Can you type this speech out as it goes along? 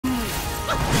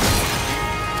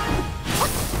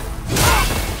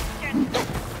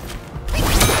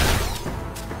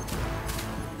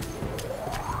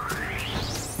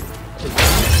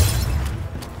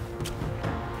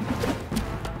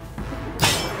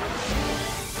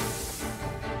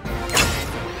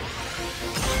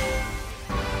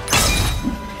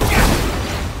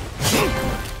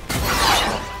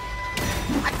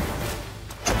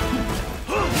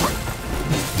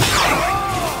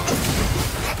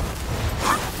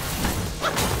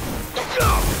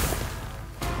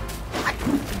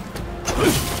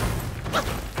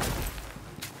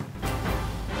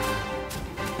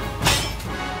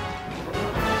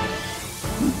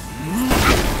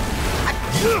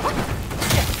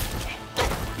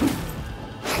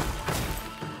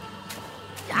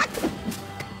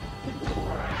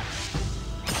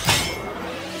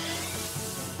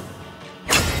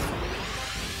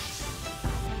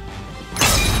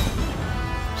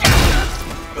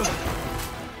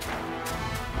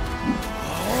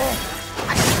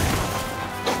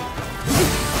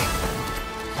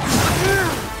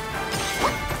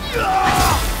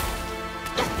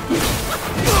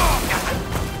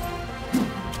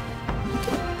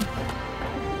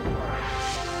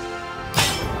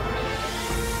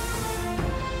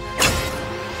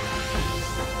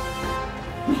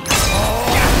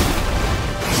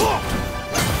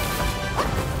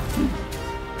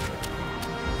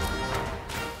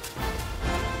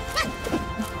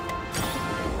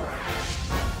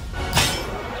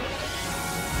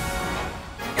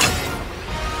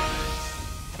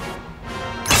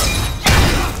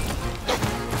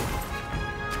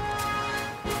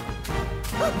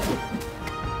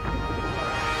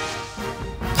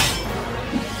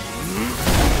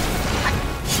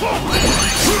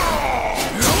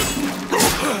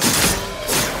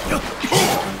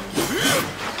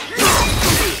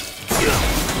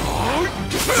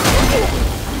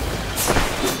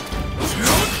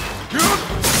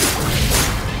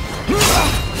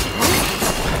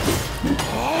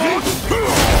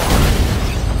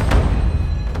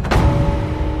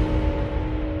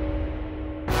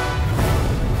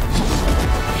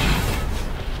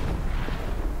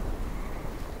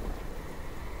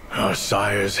Our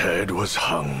sire's head was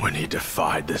hung when he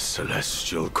defied the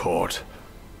celestial court.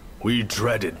 We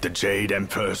dreaded the Jade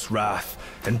Emperor's wrath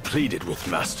and pleaded with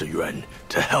Master Yuan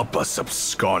to help us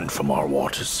abscond from our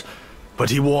waters. But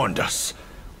he warned us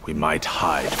we might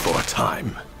hide for a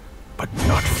time, but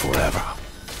not forever.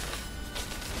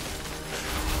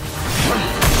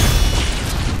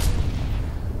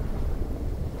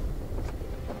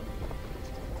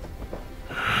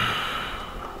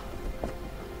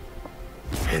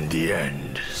 In the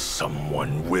end,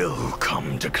 someone will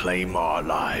come to claim our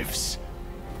lives.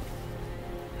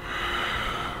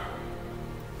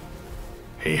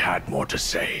 He had more to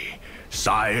say.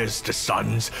 Sires to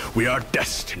sons, we are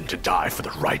destined to die for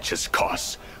the righteous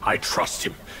cause. I trust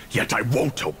him, yet I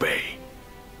won't obey.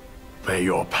 May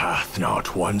your path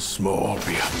not once more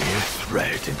be a mere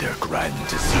thread in their grand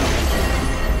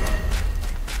design.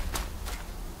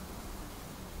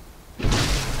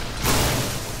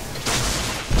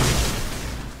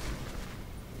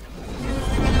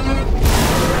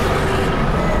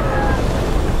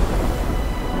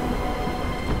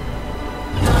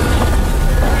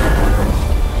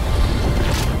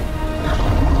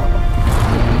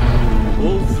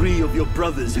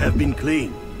 Brothers have been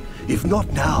claimed. If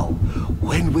not now,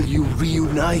 when will you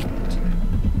reunite?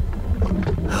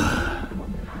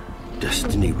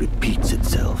 Destiny repeats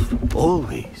itself,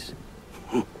 always.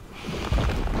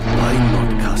 Why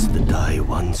not cast the die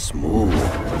once more?